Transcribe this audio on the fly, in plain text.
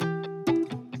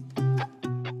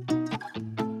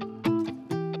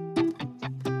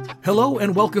Hello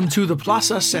and welcome to the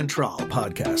Plaza Central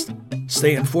podcast.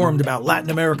 Stay informed about Latin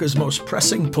America's most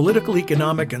pressing political,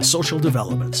 economic, and social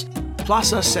developments.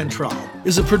 Plaza Central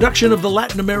is a production of the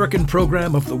Latin American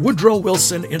program of the Woodrow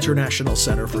Wilson International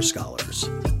Center for Scholars.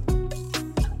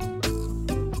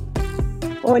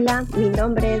 Hola, mi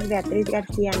nombre es Beatriz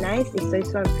García Nice y soy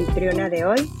su anfitriona de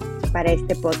hoy para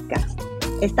este podcast.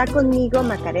 Está conmigo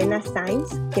Macarena Sáez,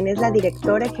 quien es la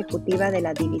directora ejecutiva de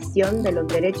la División de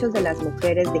Derechos de las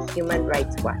Mujeres de Human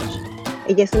Rights Watch.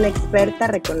 Ella es una experta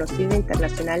reconocida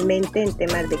internacionalmente en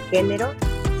temas de género,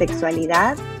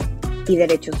 sexualidad y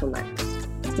derechos humanos.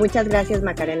 Muchas gracias,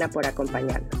 Macarena, por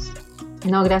acompañarnos.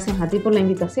 No, gracias a ti por la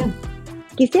invitación.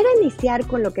 Quisiera iniciar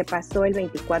con lo que pasó el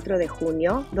 24 de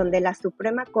junio, donde la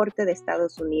Suprema Corte de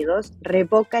Estados Unidos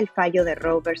revoca el fallo de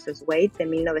Roe versus Wade de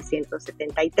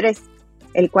 1973,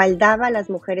 el cual daba a las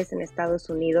mujeres en Estados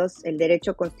Unidos el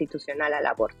derecho constitucional al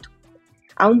aborto.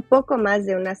 A un poco más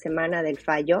de una semana del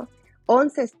fallo,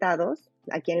 11 estados,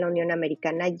 aquí en la Unión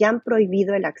Americana, ya han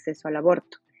prohibido el acceso al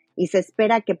aborto y se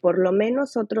espera que por lo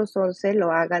menos otros 11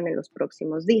 lo hagan en los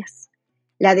próximos días.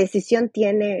 La decisión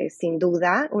tiene, sin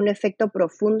duda, un efecto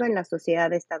profundo en la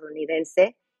sociedad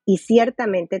estadounidense y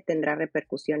ciertamente tendrá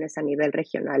repercusiones a nivel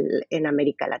regional en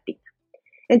América Latina.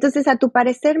 Entonces, a tu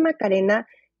parecer, Macarena,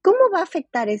 ¿cómo va a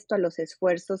afectar esto a los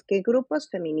esfuerzos que grupos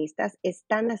feministas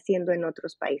están haciendo en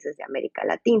otros países de América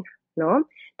Latina, ¿no?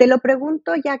 Te lo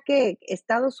pregunto ya que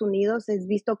Estados Unidos es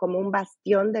visto como un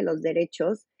bastión de los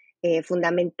derechos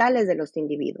fundamentales de los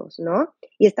individuos, ¿no?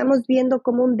 Y estamos viendo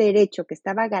cómo un derecho que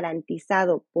estaba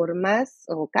garantizado por más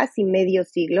o casi medio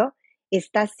siglo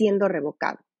está siendo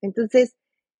revocado. Entonces,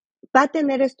 ¿va a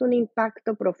tener esto un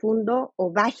impacto profundo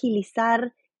o va a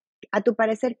agilizar? A tu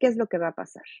parecer, ¿qué es lo que va a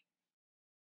pasar?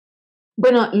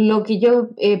 Bueno, lo que yo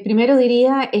primero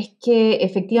diría es que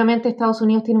efectivamente Estados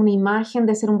Unidos tiene una imagen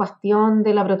de ser un bastión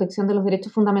de la protección de los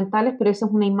derechos fundamentales, pero eso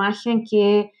es una imagen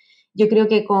que yo creo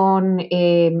que con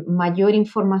mayor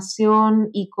información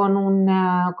y con un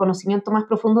conocimiento más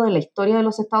profundo de la historia de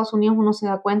los Estados Unidos uno se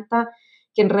da cuenta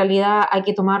que en realidad hay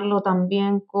que tomarlo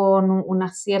también con una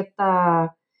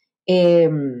cierta...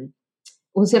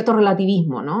 un cierto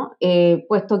relativismo, ¿no?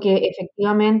 Puesto que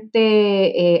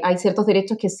efectivamente hay ciertos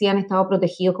derechos que sí han estado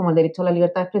protegidos, como el derecho a la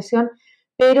libertad de expresión,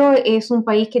 pero es un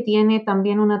país que tiene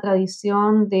también una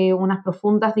tradición de unas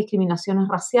profundas discriminaciones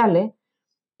raciales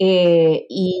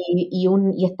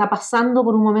y está pasando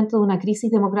por un momento de una crisis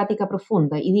democrática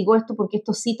profunda. Y digo esto porque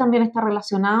esto sí también está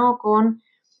relacionado con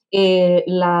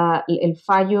el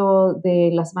fallo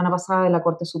de la semana pasada de la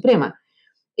Corte Suprema.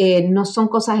 No son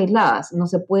cosas aisladas, no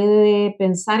se puede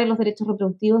pensar en los derechos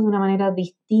reproductivos de una manera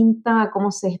distinta a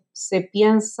cómo se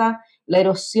piensa la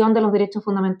erosión de los derechos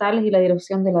fundamentales y la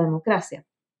erosión de la democracia.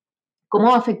 ¿Cómo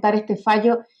va a afectar este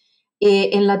fallo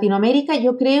en Latinoamérica?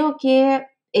 Yo creo que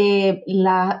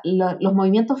los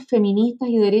movimientos feministas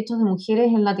y derechos de mujeres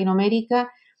en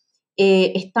Latinoamérica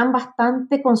están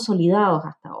bastante consolidados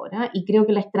hasta ahora y creo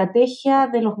que la estrategia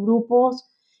de los grupos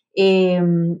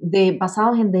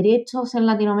basados en derechos en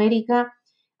Latinoamérica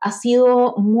ha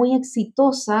sido muy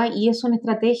exitosa y es una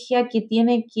estrategia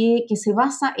que se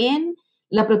basa en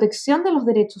la protección de los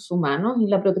derechos humanos y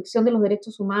la protección de los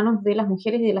derechos humanos de las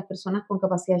mujeres y de las personas con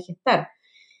capacidad de gestar.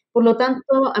 Por lo tanto,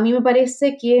 a mí me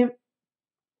parece que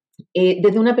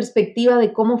desde una perspectiva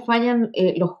de cómo fallan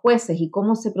los jueces y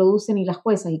cómo se producen, y las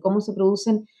juezas, y cómo se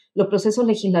producen los procesos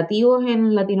legislativos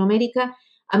en Latinoamérica,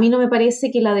 a mí no me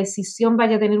parece que la decisión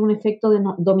vaya a tener un efecto de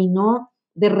dominó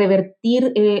de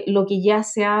revertir lo que ya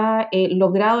se ha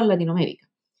logrado en Latinoamérica.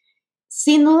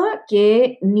 Sin duda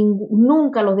que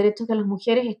nunca los derechos de las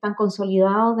mujeres están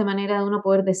consolidados de manera de uno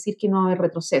poder decir que no va a haber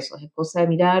retrocesos. Es cosa de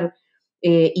mirar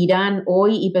Irán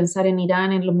hoy y pensar en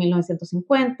Irán en los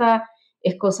 1950,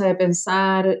 es cosa de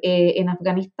pensar en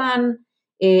Afganistán,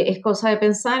 es cosa de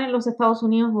pensar en los Estados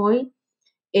Unidos hoy.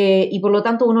 Y por lo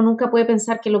tanto uno nunca puede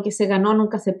pensar que lo que se ganó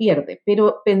nunca se pierde,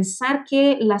 pero pensar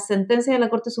que la sentencia de la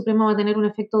Corte Suprema va a tener un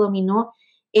efecto dominó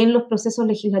en los procesos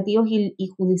legislativos y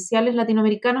judiciales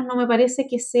latinoamericanos no me parece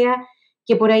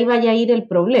que por ahí vaya a ir el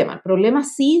problema. El problema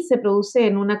sí se produce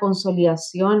en una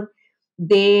consolidación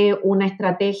de una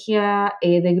estrategia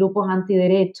de grupos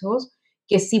antiderechos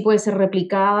que sí puede ser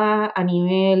replicada a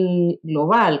nivel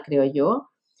global, creo yo.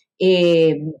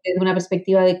 Desde una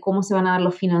perspectiva de cómo se van a dar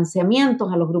los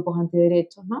financiamientos a los grupos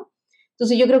antiderechos, ¿no?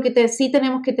 Entonces yo creo que sí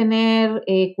tenemos que tener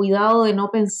cuidado de no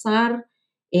pensar,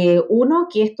 uno,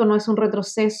 que esto no es un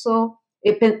retroceso,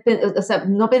 o sea,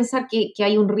 no pensar que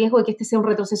hay un riesgo de que este sea un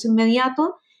retroceso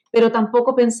inmediato, pero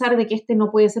tampoco pensar de que este no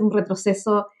puede ser un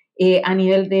retroceso a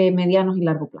nivel de medianos y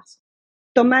largo plazo.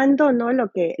 tomando, ¿no?,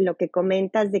 lo que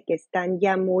comentas de que están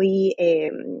ya muy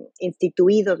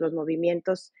instituidos los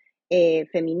movimientos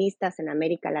feministas en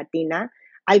América Latina,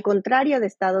 al contrario de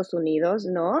Estados Unidos,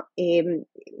 ¿no?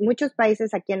 Muchos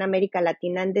países aquí en América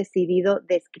Latina han decidido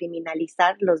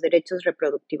descriminalizar los derechos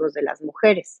reproductivos de las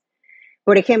mujeres.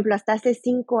 Por ejemplo, hasta hace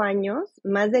 5 años,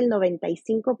 más del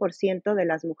 95% de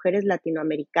las mujeres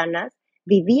latinoamericanas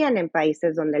vivían en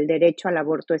países donde el derecho al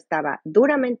aborto estaba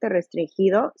duramente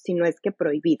restringido, si no es que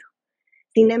prohibido.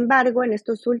 Sin embargo, en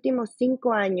estos últimos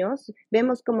 5 años,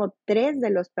 vemos como 3 de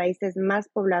los países más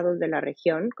poblados de la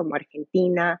región, como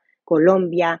Argentina,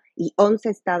 Colombia y 11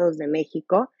 estados de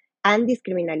México, han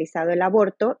descriminalizado el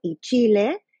aborto, y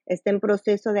Chile está en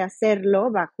proceso de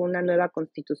hacerlo bajo una nueva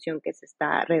constitución que se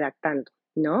está redactando,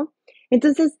 ¿no?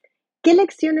 Entonces, ¿qué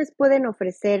lecciones pueden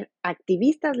ofrecer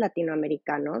activistas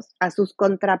latinoamericanos a sus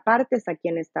contrapartes aquí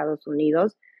en Estados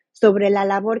Unidos sobre la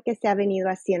labor que se ha venido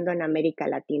haciendo en América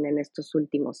Latina en estos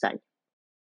últimos años?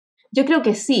 Yo creo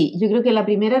que sí, yo creo que la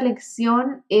primera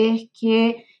lección es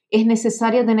que es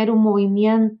necesario tener un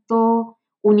movimiento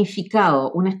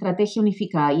unificado, una estrategia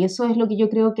unificada, y eso es lo que yo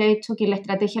creo que ha hecho que la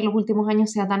estrategia en los últimos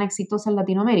años sea tan exitosa en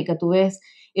Latinoamérica. Tú ves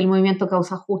el movimiento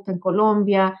Causa Justa en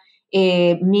Colombia,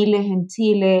 Miles en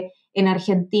Chile, en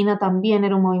Argentina también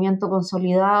era un movimiento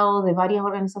consolidado de varias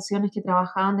organizaciones que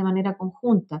trabajaban de manera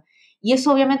conjunta. Y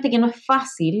eso obviamente que no es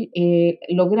fácil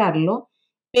lograrlo,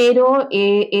 pero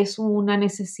es una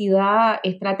necesidad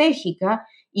estratégica,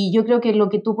 y yo creo que lo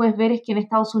que tú puedes ver es que en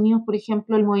Estados Unidos, por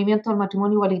ejemplo, el movimiento del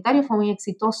matrimonio igualitario fue muy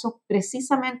exitoso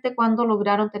precisamente cuando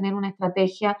lograron tener una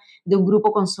estrategia de un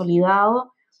grupo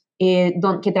consolidado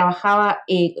que trabajaba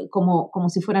como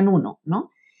si fueran uno, ¿no?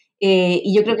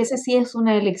 Y yo creo que esa sí es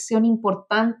una elección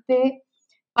importante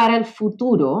para el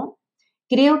futuro.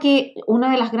 Creo que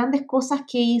una de las grandes cosas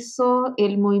que hizo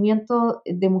el movimiento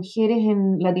de mujeres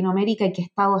en Latinoamérica, y que ha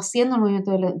estado haciendo el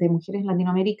movimiento de mujeres en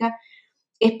Latinoamérica,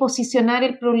 es posicionar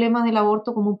el problema del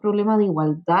aborto como un problema de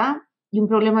igualdad y un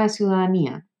problema de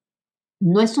ciudadanía.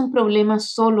 No es un problema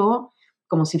solo,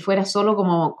 como si fuera solo,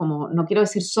 no quiero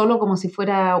decir solo como si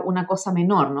fuera una cosa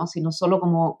menor, ¿no?, sino solo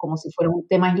como si fuera un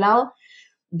tema aislado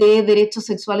de derechos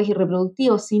sexuales y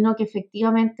reproductivos, sino que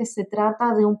efectivamente se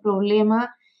trata de un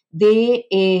problema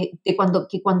que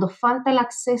cuando falta el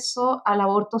acceso al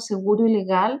aborto seguro y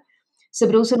legal, se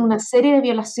producen una serie de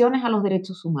violaciones a los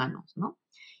derechos humanos, ¿no?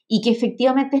 Y que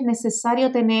efectivamente es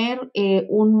necesario tener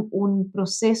un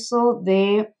proceso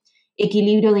de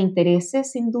equilibrio de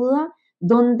intereses, sin duda,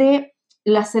 donde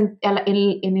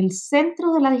en el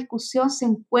centro de la discusión se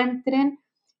encuentren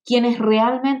quienes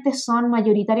realmente son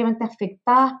mayoritariamente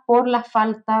afectadas por la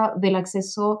falta del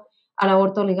acceso al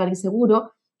aborto legal y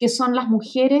seguro, que son las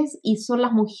mujeres, y son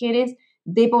las mujeres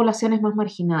de poblaciones más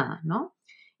marginadas, ¿no?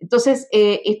 Entonces,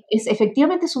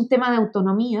 efectivamente es un tema de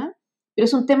autonomía, pero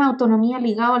es un tema de autonomía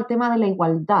ligado al tema de la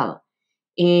igualdad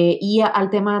y al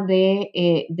tema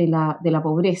de la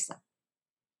pobreza.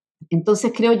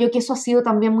 Entonces, creo yo que eso ha sido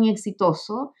también muy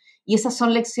exitoso, y esas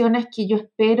son lecciones que yo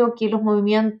espero que los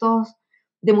movimientos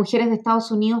de mujeres de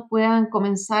Estados Unidos puedan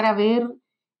comenzar a ver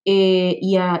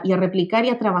y a replicar y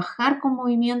a trabajar con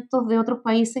movimientos de otros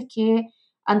países que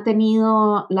han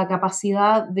tenido la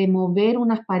capacidad de mover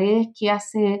unas paredes que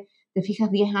hace, te fijas,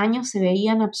 10 años se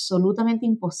veían absolutamente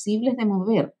imposibles de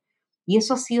mover. Y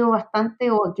eso ha sido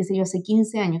bastante, o qué sé yo, hace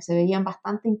 15 años se veían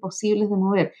bastante imposibles de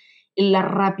mover. La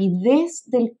rapidez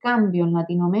del cambio en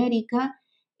Latinoamérica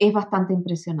es bastante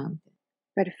impresionante.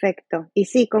 Perfecto. Y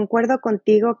sí, concuerdo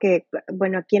contigo que,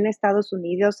 bueno, aquí en Estados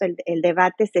Unidos el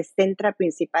debate se centra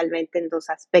principalmente en 2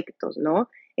 aspectos, ¿no?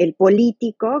 El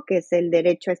político, que es el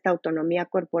derecho a esta autonomía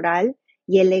corporal,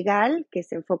 y el legal, que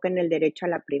se enfoca en el derecho a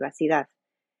la privacidad.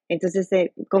 Entonces,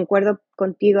 concuerdo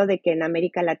contigo de que en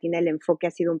América Latina el enfoque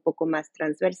ha sido un poco más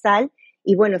transversal,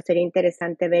 y bueno, sería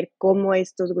interesante ver cómo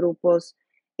estos grupos,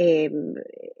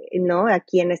 ¿no?,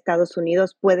 aquí en Estados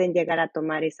Unidos pueden llegar a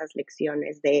tomar esas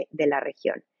lecciones de la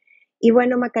región. Y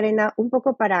bueno, Macarena, un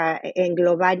poco para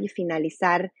englobar y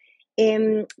finalizar,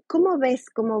 ¿cómo ves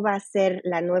cómo va a ser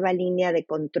la nueva línea de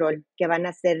control que van a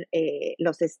hacer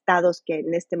los estados que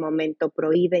en este momento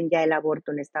prohíben ya el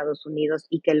aborto en Estados Unidos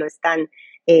y que lo están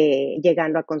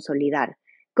llegando a consolidar?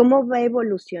 ¿Cómo va a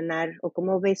evolucionar o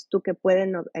cómo ves tú que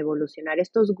pueden evolucionar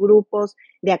estos grupos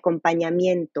de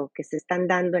acompañamiento que se están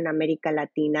dando en América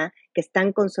Latina, que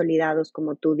están consolidados,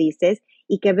 como tú dices,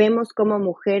 y que vemos como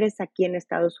mujeres aquí en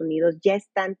Estados Unidos ya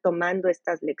están tomando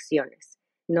estas lecciones,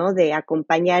 ¿no? De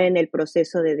acompañar en el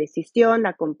proceso de decisión,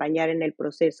 acompañar en el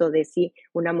proceso de si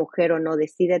una mujer o no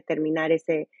decide terminar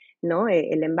 ¿no?,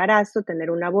 el embarazo,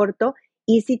 tener un aborto,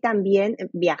 y si también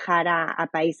viajar a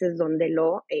países donde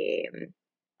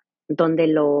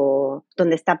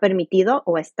donde está permitido,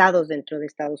 o a estados dentro de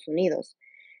Estados Unidos.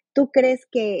 ¿Tú crees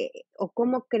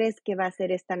cómo crees que va a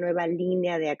ser esta nueva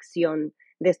línea de acción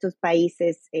de estos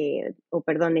países,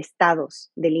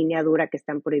 estados de línea dura que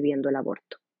están prohibiendo el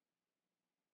aborto?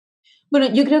 Bueno,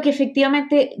 yo creo que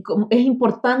efectivamente es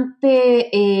importante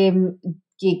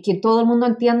que todo el mundo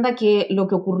entienda que lo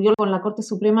que ocurrió con la Corte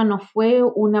Suprema no fue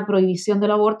una prohibición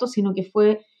del aborto, sino que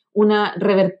fue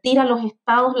revertir a los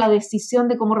estados la decisión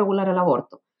de cómo regular el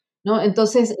aborto, ¿no?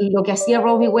 Entonces, lo que hacía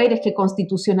Roe v. Wade es que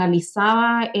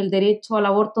constitucionalizaba el derecho al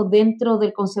aborto dentro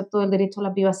del concepto del derecho a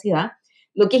la privacidad,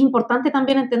 lo que es importante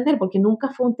también entender, porque nunca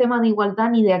fue un tema de igualdad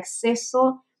ni de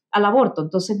acceso al aborto.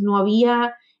 Entonces, no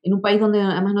había, en un país donde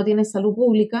además no tiene salud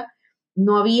pública,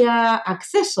 no había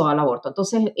acceso al aborto.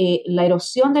 Entonces, la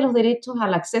erosión de los derechos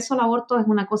al acceso al aborto es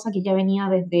una cosa que ya venía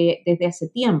desde hace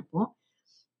tiempo,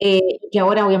 que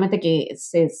ahora obviamente que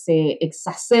se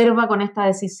exacerba con esta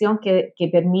decisión que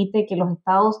permite que los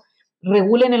estados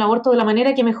regulen el aborto de la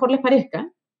manera que mejor les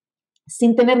parezca,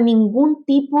 sin tener ningún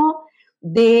tipo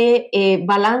de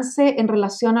balance en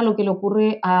relación a lo que le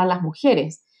ocurre a las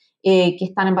mujeres que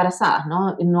están embarazadas,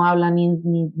 ¿no? No habla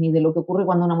ni de lo que ocurre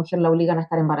cuando a una mujer la obligan a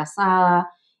estar embarazada.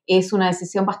 Es una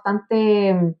decisión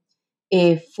bastante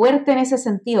fuerte en ese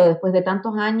sentido, después de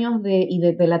tantos años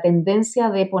de la tendencia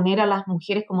de poner a las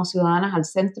mujeres como ciudadanas al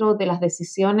centro de las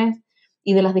decisiones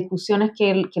y de las discusiones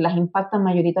que las impactan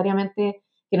mayoritariamente,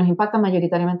 que nos impactan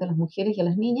mayoritariamente a las mujeres y a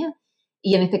las niñas,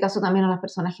 y en este caso también a las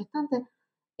personas gestantes,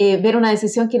 ver una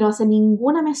decisión que no hace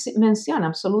ninguna mención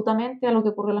absolutamente a lo que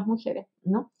ocurre a las mujeres,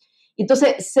 ¿no?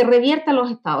 Entonces, se revierte a los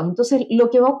estados. Entonces, lo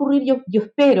que va a ocurrir, yo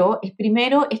espero,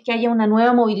 primero, es que haya una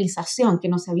nueva movilización que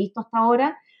no se ha visto hasta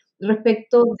ahora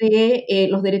respecto de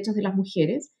los derechos de las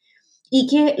mujeres, y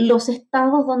que los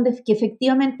estados que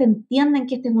efectivamente entienden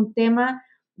que este es un tema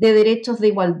de derechos de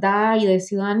igualdad y de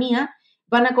ciudadanía,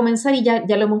 van a comenzar, y ya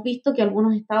lo hemos visto, que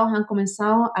algunos estados han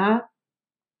comenzado a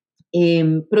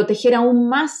proteger aún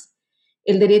más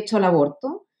el derecho al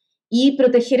aborto y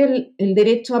proteger el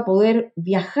derecho a poder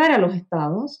viajar a los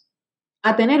estados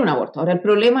a tener un aborto. Ahora, el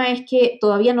problema es que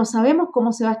todavía no sabemos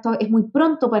cómo se va esto, es muy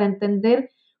pronto para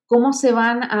entender cómo se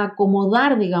van a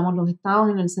acomodar, digamos, los estados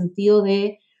en el sentido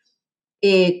de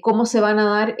cómo se van a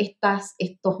dar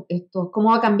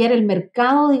cómo va a cambiar el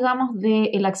mercado, digamos,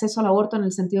 del acceso al aborto, en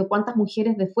el sentido de cuántas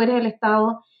mujeres de fuera del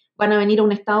estado van a venir a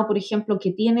un estado, por ejemplo,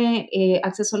 que tiene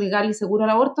acceso legal y seguro al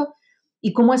aborto,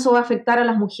 y cómo eso va a afectar a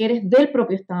las mujeres del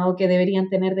propio estado que deberían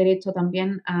tener derecho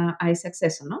también a ese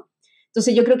acceso, ¿no?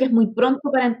 Entonces yo creo que es muy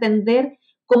pronto para entender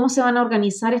cómo se van a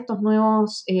organizar estas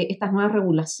nuevas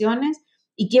regulaciones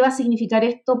y qué va a significar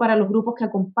esto para los grupos que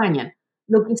acompañan.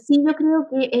 Lo que sí yo creo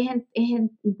que es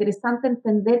interesante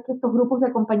entender que estos grupos de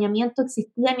acompañamiento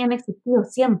existían y han existido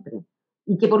siempre,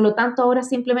 y que por lo tanto ahora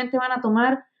simplemente van a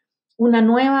tomar una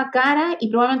nueva cara y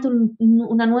probablemente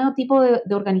un nuevo tipo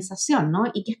de organización, ¿no?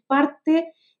 Y que es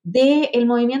parte del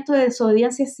movimiento de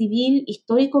desobediencia civil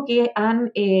histórico que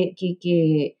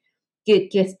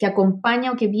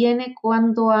acompaña o que viene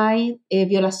cuando hay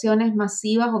violaciones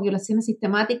masivas o violaciones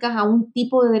sistemáticas a un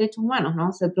tipo de derechos humanos,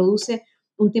 ¿no? Se produce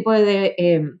un tipo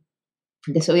de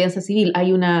desobediencia civil.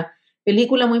 Hay una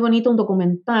película muy bonita, un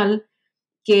documental,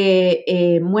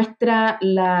 que muestra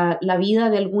la vida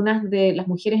de algunas de las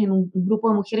mujeres en un grupo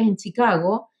de mujeres en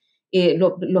Chicago,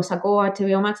 lo sacó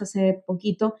HBO Max hace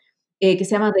poquito, que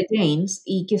se llama The Janes,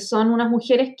 y que son unas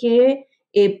mujeres que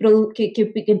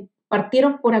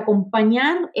partieron por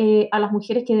acompañar a las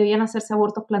mujeres que debían hacerse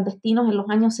abortos clandestinos en los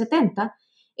años 70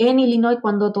 en Illinois,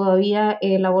 cuando todavía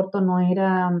el aborto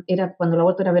cuando el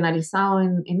aborto era penalizado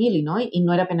en Illinois y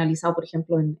no era penalizado, por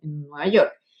ejemplo, en Nueva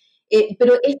York.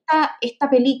 Pero esta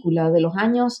película de los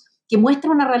años, que muestra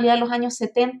una realidad de los años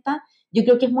 70, yo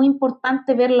creo que es muy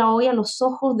importante verla hoy a los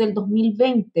ojos del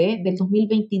 2020, del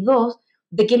 2022,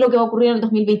 de qué es lo que va a ocurrir en el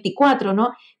 2024,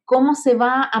 ¿no? Cómo se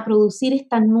va a producir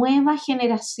esta nueva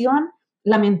generación,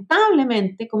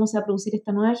 lamentablemente, cómo se va a producir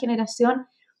esta nueva generación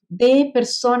de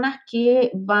personas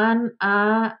que van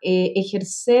a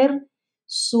ejercer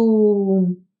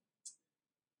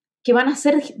que van a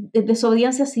hacer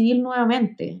desobediencia civil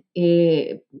nuevamente,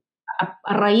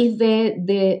 a raíz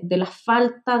de la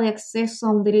falta de acceso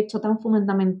a un derecho tan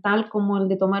fundamental como el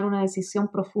de tomar una decisión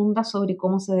profunda sobre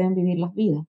cómo se deben vivir las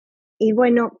vidas. Y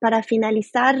bueno, para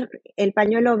finalizar, el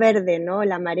pañuelo verde, ¿no?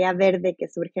 La marea verde que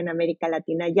surge en América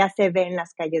Latina ya se ve en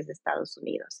las calles de Estados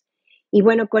Unidos. Y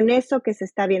bueno, con eso que se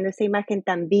está viendo, esa imagen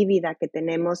tan vívida que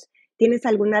tenemos, ¿tienes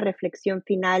alguna reflexión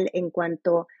final en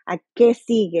cuanto a qué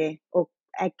sigue o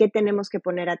a qué tenemos que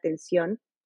poner atención?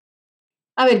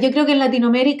 A ver, yo creo que en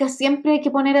Latinoamérica siempre hay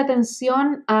que poner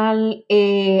atención al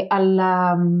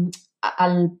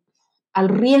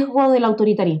riesgo del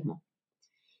autoritarismo.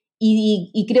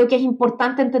 Y creo que es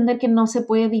importante entender que no se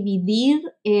puede dividir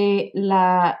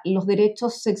los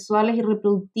derechos sexuales y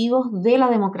reproductivos de la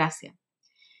democracia.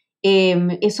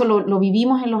 Eso lo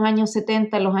vivimos en los años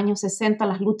 70, en los años 60,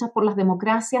 las luchas por las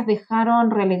democracias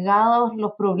dejaron relegados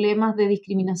los problemas de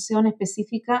discriminación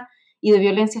específica y de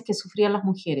violencias que sufrían las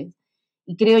mujeres.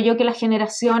 Y creo yo que las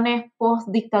generaciones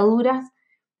post-dictaduras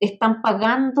están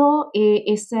pagando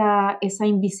esa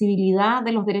invisibilidad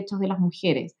de los derechos de las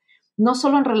mujeres. No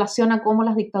solo en relación a cómo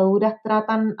las dictaduras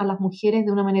tratan a las mujeres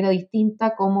de una manera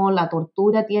distinta, cómo la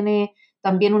tortura tiene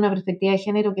también una perspectiva de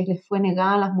género que les fue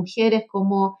negada a las mujeres,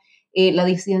 cómo la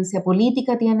disidencia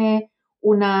política tiene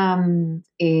una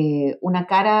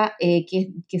cara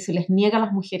que se les niega a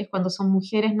las mujeres cuando son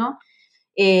mujeres, ¿no?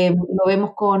 Lo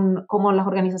vemos con cómo las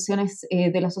organizaciones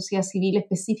de la sociedad civil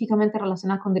específicamente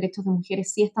relacionadas con derechos de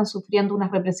mujeres sí están sufriendo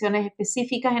unas represiones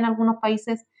específicas en algunos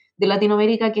países de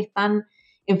Latinoamérica que están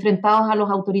enfrentados a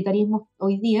los autoritarismos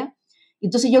hoy día.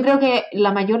 Entonces yo creo que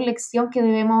la mayor lección que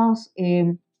debemos,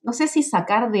 no sé si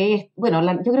sacar de esto, bueno,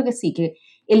 yo creo que sí, que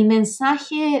el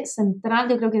mensaje central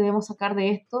yo creo que debemos sacar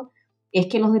de esto es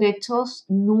que los derechos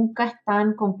nunca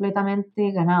están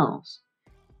completamente ganados.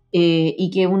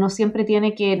 Y que uno siempre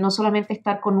tiene que no solamente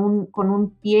estar con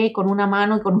un pie, con una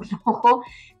mano y con un ojo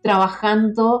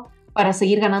trabajando para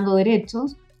seguir ganando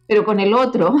derechos, pero con el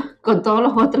otro, con todos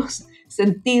los otros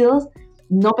sentidos,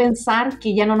 no pensar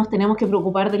que ya no nos tenemos que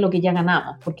preocupar de lo que ya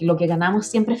ganamos, porque lo que ganamos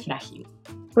siempre es frágil.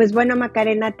 Pues bueno,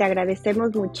 Macarena, te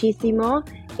agradecemos muchísimo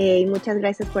y muchas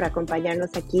gracias por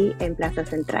acompañarnos aquí en Plaza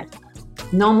Central.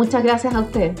 No, muchas gracias a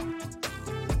usted.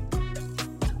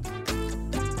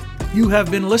 You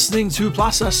have been listening to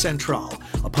Plaza Central,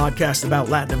 a podcast about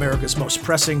Latin America's most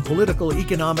pressing political,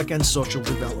 economic, and social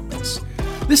developments.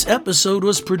 This episode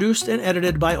was produced and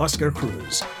edited by Oscar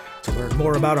Cruz. To learn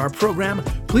more about our program,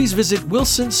 please visit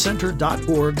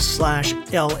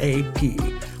wilsoncenter.org/LAP.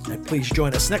 And please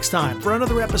join us next time for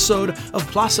another episode of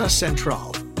Plaza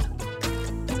Central,